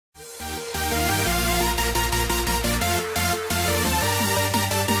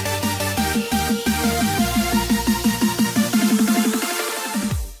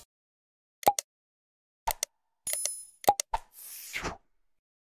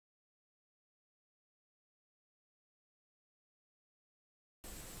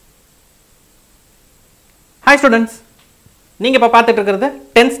Hi students, நீங்க இப்ப பார்த்துட்டு இருக்கிறது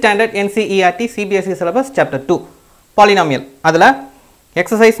 10th standard NCERT CBSE syllabus chapter 2 polynomial. அதுல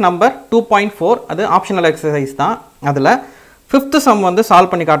exercise number 2.4 அது optional exercise தான். அதுல 5th sum வந்து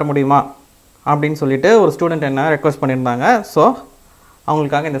சால்வ் பண்ணி காட்ட முடியுமா அப்படினு சொல்லிட்டு ஒரு ஸ்டூடண்ட் என்ன ரெக்வெஸ்ட் பண்ணிருந்தாங்க. சோ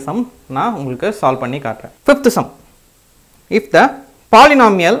அவங்களுக்காக இந்த sum நான் உங்களுக்கு சால்வ் பண்ணி காட்டுறேன். 5th sum. If the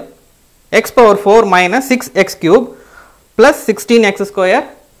polynomial x power 4 minus 6x cube plus 16x square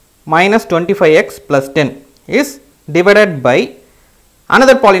minus 25x plus 10 is divided by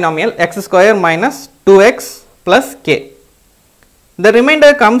another polynomial x square minus 2x plus k. The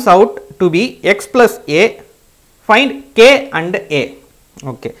remainder comes out to be x plus a. Find k and a.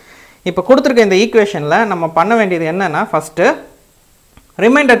 Okay. இப்போ கொடுத்திருக்க இந்த ஈக்குவேஷன்ல நம்ம பண்ண வேண்டியது என்னன்னா first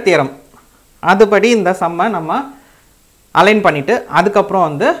reminder theorem அதுபடி இந்த சம்மை நம்ம அலைன் பண்ணிட்டு அதுக்கு அப்புறம்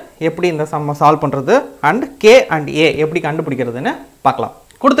வந்து எப்படி இந்த சம்மை சால்வ் பண்றது and k and a எப்படி கண்டுபிடிக்கிறதுன்னு பார்க்கலாம்.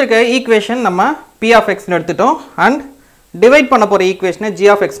 கொடுத்திருக்க ஈக்குவேஷன் நம்ம p of x னு எடுத்துட்டோம் and டிவைட் பண்ண போற ஈக்குவேஷனை g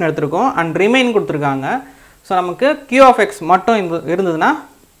of x னு எடுத்துறோம் and ரிமைன் கொடுத்திருக்காங்க. சோ நமக்கு q of x மட்டும் இருந்ததுனா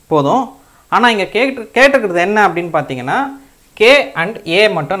போதும். ஆனா இங்க கேட்டிருக்கிறது என்ன அப்படினு பாத்தீங்கன்னா k and a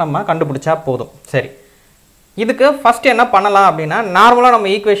மட்டும் நம்ம கண்டுபிடிச்சா போதும். சரி. இதுக்கு ஃபர்ஸ்ட் என்ன பண்ணலாம் அப்படினா நார்மலா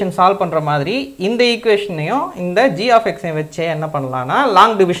நம்ம ஈக்குவேஷன் சால்வ் பண்ற மாதிரி இந்த ஈக்குவேஷனையும் இந்த g of x ஐ வெச்சே என்ன பண்ணலாம்னா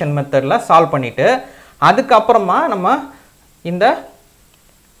லாங் டிவிஷன் மெத்தட்ல சால்வ் பண்ணிட்டு அதுக்கு அப்புறமா நம்ம இந்த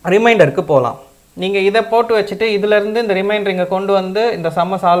ரிமைண்டருக்கு போலாம். நீங்க இத போட்டு வச்சிட்டு இதில இருந்து இந்த ரிமைண்டர் இங்க கொண்டு வந்து இந்த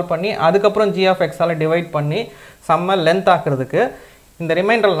சம்ம சால்வ் பண்ணி அதுக்கு அப்புறம் g of x ஆல டிவைட் பண்ணி சம்ம லெந்த் ஆக்குறதுக்கு இந்த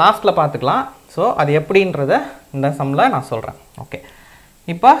ரிமைண்டர் லாஸ்ட்ல பாத்துக்கலாம். சோ அது எப்படின்றதை இந்த சம்ல நான் சொல்றேன். ஓகே.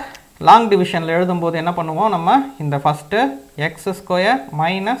 இப்போ லாங் டிவிஷன்ல எழுதும்போது என்ன பண்ணுவோம் நம்ம இந்த ஃபர்ஸ்ட் x²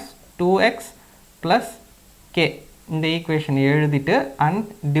 - 2x + k இந்த ஈக்குவேஷன் எழுதிட்டு and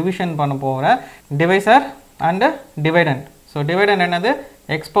டிவிஷன் பண்ண போற divisor and dividend. So dividend என்னது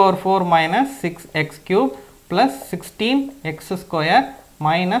x power 4 minus 6x cube plus 16x²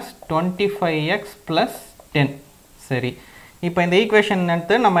 minus 25x plus 10. சரி. இப்போ இந்த ஈக்குவேஷன்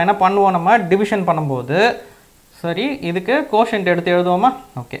எடுத்து நம்ம என்ன பண்ணுவோம் நம்ம டிவிஷன் பண்ணும்போது சரி இதுக்கு கோஷன்ட் எடுத்து எழுதுவோமா?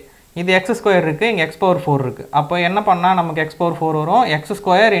 ஓகே. இது x² இருக்கு இங்க x power 4 இருக்கு. அப்போ என்ன பண்ணா நமக்கு x power 4 வரும் x²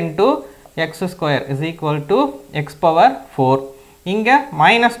 * x² is equal to x power 4. இங்க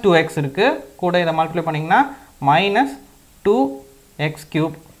minus 2x இருக்கு. கூட இத மல்டிப்ளை பண்ணீங்கனா minus 2x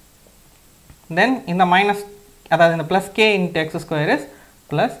cube. Then இந்த மைனஸ் அதாவது இந்த plus k into x² is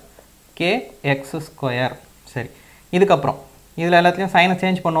plus kx². சரி. இதுக்கு அப்புறம் இதுல எல்லாத்தையும் சைனை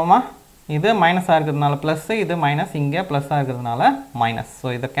சேஞ்ச் பண்ணுவோமா? இது மைனஸா இருக்குதுனால பிளஸ் இது மைனஸ் இங்க பிளஸ்ஸா இருக்குதுனால மைனஸ். சோ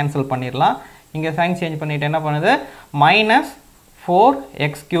இத கேன்சல் பண்ணிரலாம். இங்க சைன் சேஞ்ச் பண்ணிட்டு என்ன பண்ணுது minus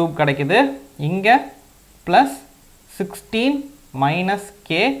 4x³ கிடைக்குது. இங்க plus 16 minus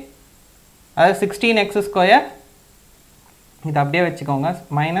k அதாவது 16x² இது அப்படியே வெச்சுக்கோங்க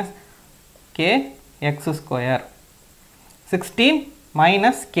minus kx². 16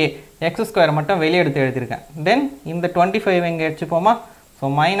 minus k x² மட்டும் வெளிய எடுத்து எழுதிருக்கேன். தென் இந்த 25 எங்க வெச்சுப்போமா?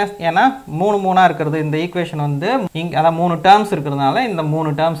 சோ மைனஸ் ஏனா 3 3ஆ இருக்குது இந்த ஈக்குவேஷன் வந்து இங்க அத 3 டேர்ம்ஸ் இருக்குறதுனால இந்த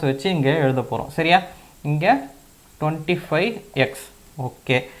 3 டேர்ம்ஸ் வெச்சு இங்க எழுத போறோம். சரியா? இங்க 25x.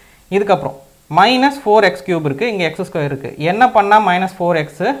 ஓகே. இதுக்கு அப்புறம் minus 4x³ இருக்கு இங்க x² இருக்கு. என்ன பண்ணா minus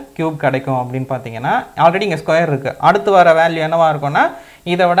 4x³ கிடைக்கும் அப்படினு பாத்தீங்கன்னா ஆல்ரெடி இங்க ஸ்கொயர் இருக்கு. அடுத்து வர வேல்யூ என்னவா இருக்கும்னா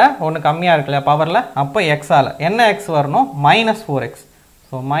இத விட ஒன்னு கம்மியா இருக்குல பவர்ல அப்ப x ஆல என்ன x வரணும் minus 4x.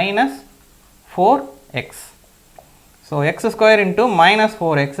 So minus 4x. So x² into minus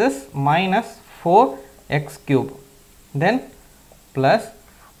 4x is minus 4x³. Then plus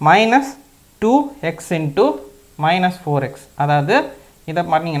minus 2x into minus 4x. அதாவது இத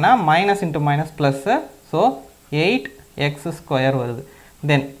பண்ணீங்கனா minus into minus plus so 8x² வருது.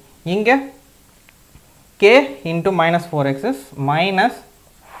 Then இங்க k into minus 4x is minus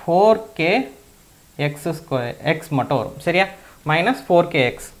 4kx² x மட்டும் வரும். சரியா? minus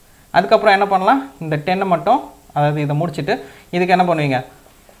 4kx. அதுக்கு அப்புறம் என்ன பண்ணலாம்? இந்த 10 மட்டும் அதாவது இத முடிச்சிட்டு இதுக்கு என்ன பண்ணுவீங்க?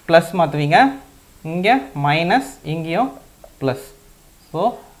 பிளஸ் மாத்துவீங்க. இங்க மைனஸ் இங்கேயும் பிளஸ். சோ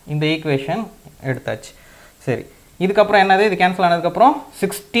இந்த ஈக்குவேஷன் எடுத்தாச்சு. சரி. இதுக்கு அப்புறம் என்னது? இது கேன்சல் ஆனதுக்கு அப்புறம்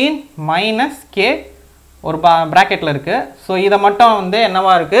 16 minus k ஒரு பிராக்கெட்ல இருக்கு. சோ இத மட்டும் வந்து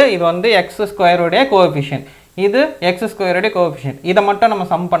என்னவா இருக்கு? இது வந்து x² உடைய கோஎஃபிஷியன்ட். இது x² உடைய கோஎஃபிஷியன்ட். இத மட்டும் நம்ம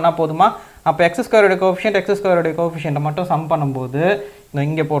சம் பண்ணா போதுமா? அப்ப x² உடைய கோஎஃபிஷியன்ட் x² உடைய கோஎஃபிஷியன்ட் மட்டும் சம் பண்ணும்போது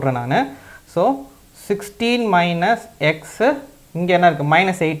இங்க போடுறேன் நானு. சோ 16 minus x இங்க என்ன இருக்கு?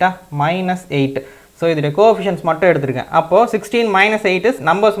 -8 ஆ? -8. சோ இதோட கோஎஃபிஷியன்ட்ஸ் மட்டும் எடுத்துர்க்கேன். அப்போ 16 minus 8 is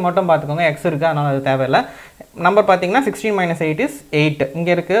நம்பர்ஸ் மட்டும் பாத்துக்கோங்க. x இருக்கு அதனால அது தேவையில்ல. நம்பர் பாத்தீங்கன்னா 16 minus 8 is 8. இங்க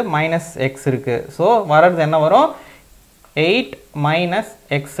இருக்கு -x இருக்கு. சோ வரது என்ன வரும்? 8 minus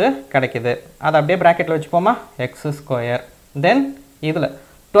x கிடைக்குது. அத அப்படியே பிராக்கெட்ல வெச்சுப்போமா? x². Then இதுல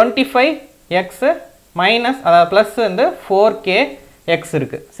 25x மைனஸ் அதாவது ப்ளஸ் வந்து 4k x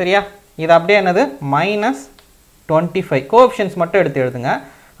இருக்குது சரியா. இது அப்படியே என்னது மைனஸ் 25 கோஎஃபிஷியன்ட்ஸ் மட்டும் எடுத்து எழுதுங்க.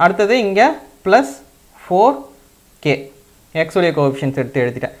 அடுத்தது இங்கே ப்ளஸ் 4k x உடைய கோஎஃபிஷியன்ட்ஸ் எடுத்து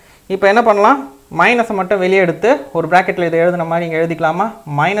எழுதிட்டேன். இப்போ என்ன பண்ணலாம், மைனஸை மட்டும் வெளியே எடுத்து ஒரு ப்ராக்கெட்டில் இதை எழுதுன மாதிரி இங்கே எழுதிக்கலாமா.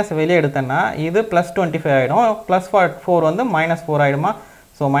 மைனஸ் வெளியே எடுத்தேன்னா இது ப்ளஸ் 25 ஆகிடும், ப்ளஸ் 4 வந்து மைனஸ் 4 ஆகிடுமா.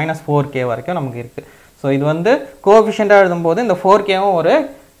 ஸோ மைனஸ் 4k வரைக்கும் நமக்கு இருக்குது. ஸோ இது வந்து கோஎஃபிஷியண்ட்டாக எழுதும்போது இந்த 4kவும் ஒரு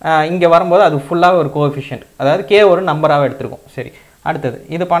இங்கே வரும்போது அது ஃபுல்லாக ஒரு கோஎஃபிஷியன்ட், அதாவது k ஒரு நம்பராக எடுத்துருக்கோம். சரி, அடுத்தது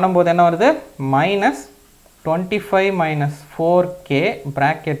இது பண்ணும்போது என்ன வருது, மைனஸ் 25 மைனஸ் 4k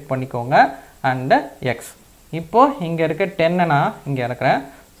ப்ராக்கெட் பண்ணிக்கோங்க அண்டு எக்ஸ். இப்போது இங்கே இருக்க 10 நான் இங்கே இருக்கிறேன்.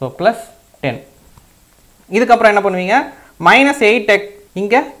 So plus 10. இதுக்கப்புறம் என்ன பண்ணுவீங்க, மைனஸ் 8x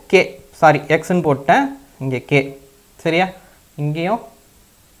இங்கே k சாரி எக்ஸ்ன்னு போட்டேன், இங்கே k சரியா, இங்கேயும்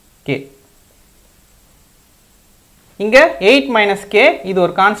k. இங்கே 8 மைனஸ் k இது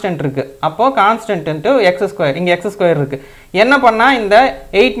ஒரு கான்ஸ்டன்ட் இருக்குது. அப்போது கான்ஸ்டன்ட் இன்ட்டு எக்ஸ் ஸ்கொயர், இங்கே எக்ஸ் ஸ்கொயர் இருக்குது. என்ன பண்ணால் இந்த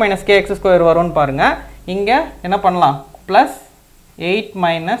 8 மைனஸ் k எக்ஸ் ஸ்கொயர் வரும்னு பாருங்கள். இங்கே என்ன பண்ணலாம், ப்ளஸ் 8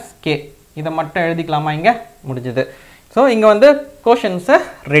 மைனஸ் k இதை மட்டும் எழுதிக்கலாமா, இங்கே முடிஞ்சது. ஸோ இங்கே வந்து கோஷன்ஸை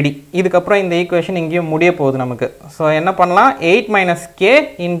ரெடி. இதுக்கப்புறம் இந்த ஈக்குவேஷன் இங்கேயும் முடிய போகுது நமக்கு. ஸோ என்ன பண்ணலாம், 8 minus k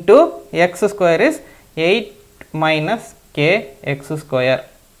into X square is 8 minus k X square.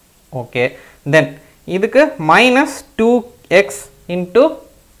 Okay, தென் இதுக்கு minus 2x into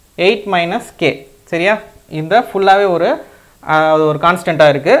 8 minus k சரியா. இந்த ஃபுல்லாகவே ஒரு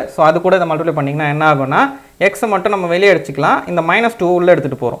கான்ஸ்டண்ட்டாக இருக்குது. ஸோ அது கூட இதை மல்டிப்ளை பண்ணிங்கன்னா என்ன ஆகும்னா, எக்ஸை மட்டும் நம்ம வெளியே அடிச்சுக்கலாம், இந்த மைனஸ் 2 உள்ளே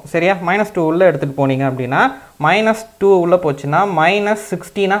எடுத்துகிட்டு போகிறோம் சரியா. மைனஸ் 2 உள்ளே எடுத்துகிட்டு போனீங்க அப்படின்னா மைனஸ் 2 உள்ளே போச்சுன்னா மைனஸ்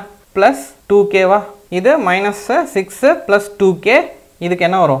 16 ப்ளஸ் 2kவா, இது மைனஸ் 6 ப்ளஸ் 2k, இதுக்கு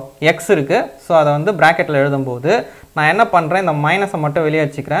என்ன வரும், எக்ஸ் இருக்குது. ஸோ அதை வந்து ப்ராக்கெட்டில் எழுதும்போது நான் என்ன பண்ணுறேன், இந்த மைனஸை மட்டும் வெளியே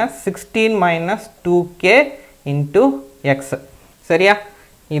வச்சுக்கிறேன், 16 மைனஸ் 2k இன்ட்டு எக்ஸ் சரியா.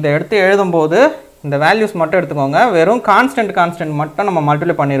 இதை எடுத்து எழுதும்போது இந்த வேல்யூஸ் மட்டும் எடுத்துக்கோங்க, வெறும் கான்ஸ்டன்ட் மட்டும் நம்ம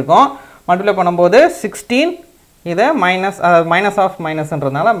மல்டிப்ளை பண்ணியிருக்கோம். மல்டிப்ளை பண்ணும்போது 16 இதை minus, minus of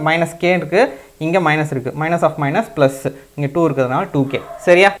மைனஸ்ன்றதுனால minus k இருக்குது, இங்கே மைனஸ் இருக்குது, மைனஸ் ஆஃப் மைனஸ் ப்ளஸ் இங்கே 2 இருக்கிறதுனால 2k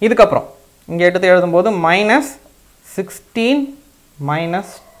சரியா. இதுக்கப்புறம் இங்கே எடுத்து எழுதும்போது minus 16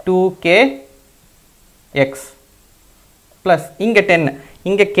 minus 2k X plus இங்கே 10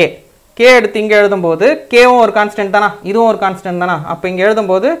 இங்கே k எடுத்து இங்கே எழுதும்போது கேவும் ஒரு கான்ஸ்டன்ட் தானா, இதுவும் ஒரு கான்ஸ்டன்ட் தானா. அப்போ இங்கே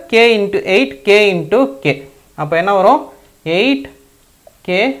எழுதும்போது k into 8 k into k. அப்போ என்ன வரும்,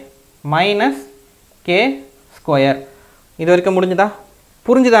 8k மைனஸ் k ஸ்கொயர். இது வரைக்கும் முடிஞ்சுதா,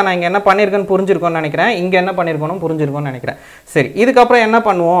 புரிஞ்சுதா, நான் இங்கே என்ன பண்ணியிருக்கேன்னு புரிஞ்சிருக்கோன்னு நினைக்கிறேன், இங்கே என்ன பண்ணியிருக்கணும் புரிஞ்சிருக்கோன்னு நினைக்கிறேன். சரி, இதுக்கப்புறம் என்ன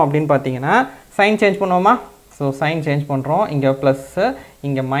பண்ணுவோம் அப்படின்னு பார்த்தீங்கன்னா சைன் சேஞ்ச் பண்ணுவோமா. ஸோ சைன் சேஞ்ச் பண்ணுறோம், இங்கே ப்ளஸ்ஸு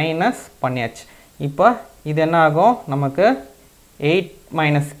இங்கே மைனஸ் பண்ணியாச்சு. இப்போ இது என்ன ஆகும், நமக்கு 8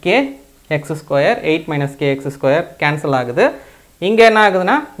 minus k X square, 8 minus k X square cancel ஆகுது. இங்கே என்ன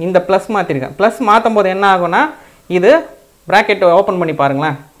ஆகுதுன்னா இந்த ப்ளஸ் மாற்றிருக்கேன், ப்ளஸ் மாற்றும் போது என்ன ஆகும்னா இது ப்ராக்கெட் ஓப்பன் பண்ணி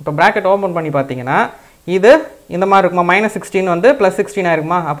பாருங்களேன். இப்போ ப்ராக்கெட் ஓப்பன் பண்ணி பார்த்தீங்கன்னா இது இந்த மாதிரி இருக்குமா, மைனஸ் 16 வந்து ப்ளஸ் 16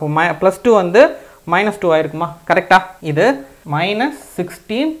 ஆயிருக்குமா, அப்போ ப்ளஸ் 2 வந்து மைனஸ் 2 ஆயிருக்குமா, கரெக்டாக. இது மைனஸ்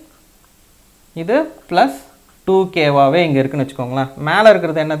 16 இது ப்ளஸ் 2kவாகவே இங்கே இருக்குன்னு வச்சுக்கோங்களேன். மேலே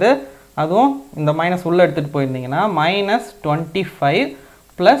இருக்கிறது என்னது, அதுவும் இந்த மைனஸ் உள்ளே எடுத்துகிட்டு போயிருந்தீங்கன்னா மைனஸ் 25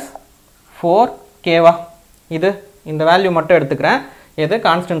 ப்ளஸ் 4kவா. இது இந்த வேல்யூ மட்டும் எடுத்துக்கிறேன், எது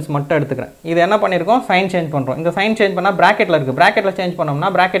கான்ஸ்டன்ட்ஸ் மட்டும் எடுத்துக்கிறேன். இது என்ன பண்ணியிருக்கோம், சைன் சேஞ்ச் பண்ணுறோம். இந்த சைன் சேஞ்ச் பண்ணால் ப்ராக்கெட்டில் இருக்குது, ப்ராக்கெட்டில் சேஞ்ச் பண்ணோம்னா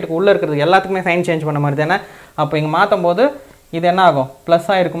ப்ராக்கெட்டுக்கு உள்ளே இருக்கிறது எல்லாத்துக்குமே சைன் சேஞ்ச் பண்ண மாதிரி தானே. அப்போ இங்கே மாற்றும் போது இது என்ன ஆகும், ப்ளஸ்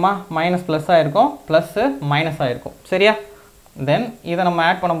ஆகிருக்குமா, மைனஸ் ப்ளஸ் ஆகிருக்கும், ப்ளஸ்ஸு மைனஸ் ஆகிருக்கும் சரியா. தென் இதை நம்ம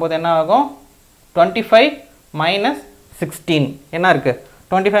ஆட் பண்ணும்போது என்ன ஆகும், 25 மைனஸ் 16 என்ன இருக்குது,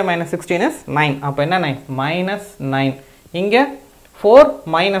 25 மைனஸ் 16 இஸ் 9. அப்போ என்ன 9, மைனஸ் 9. இங்கே 4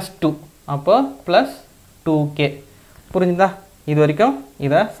 மைனஸ் 2 அப்போ ப்ளஸ் 2k. புரிஞ்சுதா, இது வரைக்கும்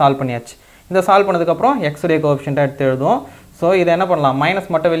இதை சால்வ் பண்ணியாச்சு. இதை சால்வ் பண்ணதுக்கப்புறம் எக்ஸ் உடைய கோஎஃபிஷியண்ட்டாக எடுத்து எழுதுவோம். ஸோ இதை என்ன பண்ணலாம்,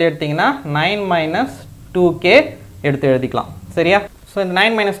 மைனஸ் மட்டும் வெளியே எடுத்திங்கன்னா 9 மைனஸ் 2k எடுத்து எழுதிக்கலாம் சரியா. ஸோ இந்த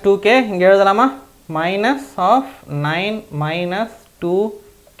 9 மைனஸ் 2k இங்கே எழுதலாமா, மைனஸ் ஆஃப் 9 மைனஸ்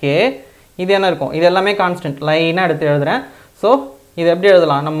 2k. இது என்ன இருக்கும், இது எல்லாமே கான்ஸ்டன்ட், லைனாக எடுத்து எழுதுகிறேன். ஸோ இது எப்படி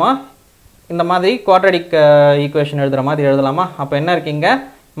எழுதலாம், நம்ம இந்த மாதிரி குவாட்ரடிக் ஈக்குவேஷன் எழுதுகிற மாதிரி எழுதலாமா. அப்போ என்ன இருக்குது, இங்கே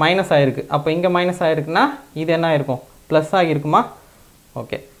மைனஸ் ஆகிருக்கு, அப்போ இங்கே மைனஸ் ஆகிருக்குன்னா இது என்ன ஆகிருக்கும், ப்ளஸ் ஆகிருக்குமா.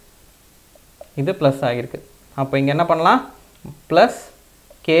 ஓகே, இது ப்ளஸ் ஆகிருக்கு. அப்போ இங்கே என்ன பண்ணலாம், plus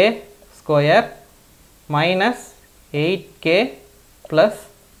k square minus 8k plus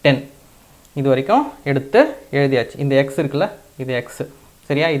 10. இது வரைக்கும் எடுத்து எழுதியாச்சு. இந்த எக்ஸ் இருக்குல்ல, இது எக்ஸு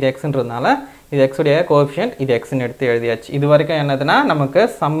சரியா, இது எக்ஸுன்றதுனால இது எக்ஸுடைய கோஎஃபிஷியன்ட், இது எக்ஸ்ன்னு எடுத்து எழுதியாச்சு. இது வரைக்கும் என்னதுன்னா நமக்கு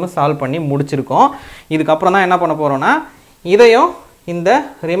சம்மு சால்வ் பண்ணி முடிச்சிருக்கோம். இதுக்கப்புறம் தான் என்ன பண்ண போகிறோன்னா இதையும் இந்த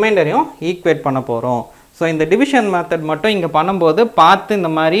ரிமைண்டரையும் ஈக்குவேட் பண்ண போகிறோம். ஸோ இந்த டிவிஷன் மெத்தட் மட்டும் இங்கே பண்ணும்போது பார்த்து இந்த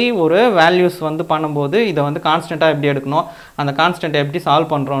மாதிரி ஒரு வேல்யூஸ் வந்து பண்ணும்போது இதை வந்து கான்ஸ்டண்ட்டாக எப்படி எடுக்கணும், அந்த கான்ஸ்டண்ட்டை எப்படி சால்வ்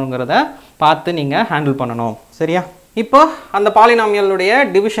பண்ணுறோங்கிறத பார்த்து நீங்கள் ஹேண்டில் பண்ணணும். சரியா? இப்போ அந்த பாலினாமியலுடைய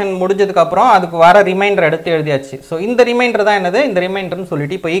டிவிஷன் முடிஞ்சதுக்கப்புறம் அதுக்கு வர ரிமைண்டர் எடுத்து எழுதியாச்சு. ஸோ இந்த ரிமைண்டர் தான் என்னது, இந்த ரிமைண்டர்னு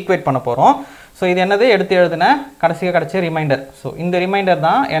சொல்லிட்டு இப்போ ஈக்குவேட் பண்ண போகிறோம். ஸோ இது என்னது, எடுத்து எழுதின கடைசியாக கிடச்ச ரிமைண்டர். ஸோ இந்த ரிமைண்டர்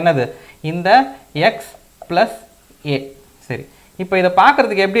தான் என்னது, இந்த எக்ஸ் ப்ளஸ் ஏ. சரி, இப்போ இதை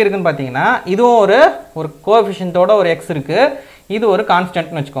பார்க்குறதுக்கு எப்படி இருக்குன்னு பார்த்தீங்கன்னா, இதுவும் ஒரு கோஎஃபிஷியன்ட்டோட ஒரு எக்ஸ் இருக்குது, இது ஒரு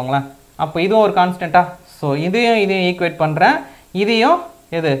கான்ஸ்டன்ட்னு வச்சுக்கோங்களேன். அப்போ இதுவும் ஒரு கான்ஸ்டண்ட்டா. ஸோ இதையும் ஈக்குவேட் பண்ணுறேன். இதையும்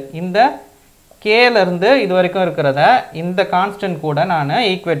எது, இந்த கேலேருந்து இது வரைக்கும் இருக்கிறத இந்த கான்ஸ்டன்ட் கூட நான்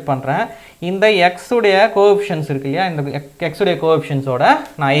ஈக்குவேட் பண்ணுறேன். இந்த எக்ஸுடைய கோஎஃபிஷியன்ஸ் இருக்கு இல்லையா, இந்த எக்ஸுடைய கோஎஃபிஷியன்ஸோட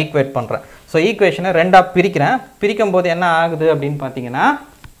நான் ஈக்குவேட் பண்ணுறேன். ஸோ ஈக்குவேஷனை ரெண்டாக பிரிக்கிறேன். பிரிக்கும் போது என்ன ஆகுது அப்படின்னு பார்த்தீங்கன்னா,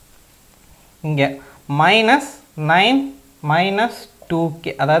 இங்கே -9 - 2k,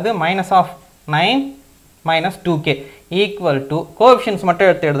 அதாவது -9 - 2k ஈக்குவல் டு கோஎஃபிஷியன்ஸ் மட்டும்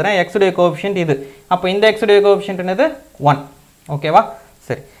எடுத்து எழுதுறேன். எக்ஸுடைய கோஎஃபிஷியன்ட் இது. அப்போ இந்த எக்ஸுடைய கோஎஃபிஷியன்ட் என்னது, 1. ஓகேவா?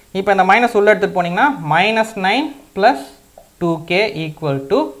 சரி, இப்போ இந்த மைனஸ் உள்ள எடுத்துகிட்டு போனீங்கன்னா -9 + 2k =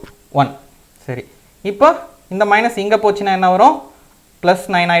 1. சரி, இப்போ இந்த மைனஸ் இங்கே போச்சுன்னா என்ன வரும்,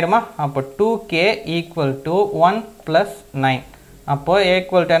 +9 ஆகிடுமா? அப்போ 2k = 1 + 9. அப்போ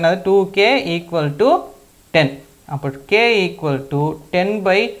ஈக்குவல் டு என்னது, 2k = 10. அப்போ k =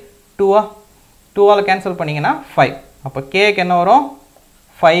 10/2. 2ஆல் கேன்சல் பண்ணிங்கன்னா 5. அப்போ கேக்கு என்ன வரும்,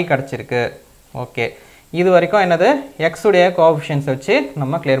 5 கிடச்சிருக்கு. ஓகே, இது வரைக்கும் என்னது, எக்ஸுடைய கோஎஃபிஷியன்ஸ் வச்சு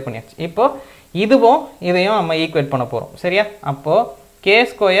நம்ம கிளியர் பண்ணியாச்சு. இப்போ இதுவும் இதையும் நம்ம ஈக்குவேட் பண்ண போகிறோம். சரியா? அப்போது k²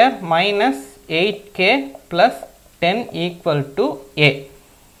 - 8k + 10 = a.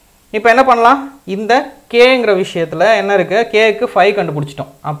 இப்போ என்ன பண்ணலாம், இந்த கேங்கிற விஷயத்தில் என்ன இருக்குது, கேக்கு 5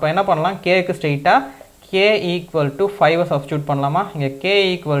 கண்டுபிடிச்சிட்டோம். அப்போ என்ன பண்ணலாம், கேக்கு ஸ்ட்ரெயிட்டாக k = 5 சப்ஸ்டியூட் பண்ணலாமா? இங்கே k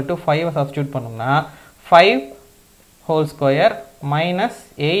 = 5 சப்ஸ்டியூட் பண்ணோம்னா 5²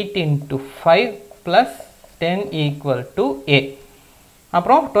 - 8 × 5 + 10 = a.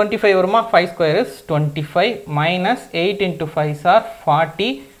 அப்புறம் 25 வருமா, 5² is 25 - 8 × 5 are 40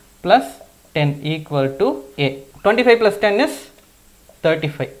 + 10 = a. 25 + 10 is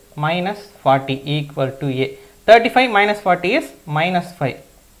 35 - 40 = a. 35 - 40 is -5.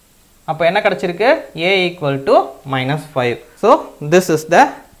 அப்போ என்ன கிடச்சிருக்கு, a = -5. So this is the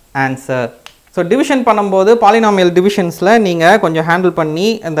answer. So division பண்ணும்போது பாலினாமியல் டிவிஷன்ஸில் நீங்கள் கொஞ்சம் ஹேண்டில் பண்ணி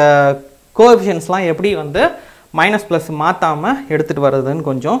அந்த கோஎஃபிஷியன்ஸ்லாம் எப்படி வந்து மைனஸ் ப்ளஸ் மாற்றாமல் எடுத்துகிட்டு வர்றதுன்னு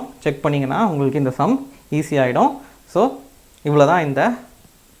கொஞ்சம் செக் பண்ணிங்கன்னா உங்களுக்கு இந்த சம் ஈஸியாகிடும். ஸோ இவ்வளோ தான் இந்த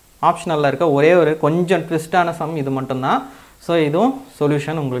ஆப்ஷனலில் இருக்க ஒரே ஒரு கொஞ்சம் ட்விஸ்டான சம் இது மட்டும்தான். ஸோ இதுவும்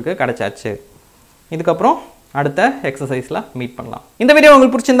சொல்யூஷன் உங்களுக்கு கிடச்சாச்சு. இதுக்கப்புறம் அடுத்த எக்ஸசைஸில் மீட் பண்ணலாம். இந்த வீடியோ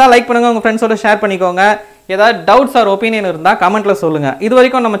உங்களுக்கு பிடிச்சிருந்தா லைக் பண்ணுங்கள், உங்கள் ஃப்ரெண்ட்ஸோட ஷேர் பண்ணிக்கோங்க. ஏதாவது டவுட்ஸ் ஆர் ஒப்பீனியன் இருந்தால் கமெண்ட்டில் சொல்லுங்கள். இது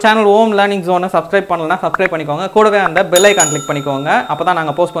வரைக்கும் நம்ம சேனல் ஹோம் லேர்னிங் ஜோனை சப்ஸ்கிரைப் பண்ணலன்னா சப்ஸ்கிரைப் பண்ணிக்கோங்க. கூடவே அந்த பெல் ஐகான் கிளிக் பண்ணிக்கோங்க. அப்போ தான்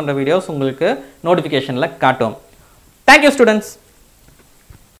நாங்கள் போஸ்ட் பண்ணுற வீடியோஸ் உங்களுக்கு நோட்டிஃபிகேஷனில் காட்டும். Thank you students.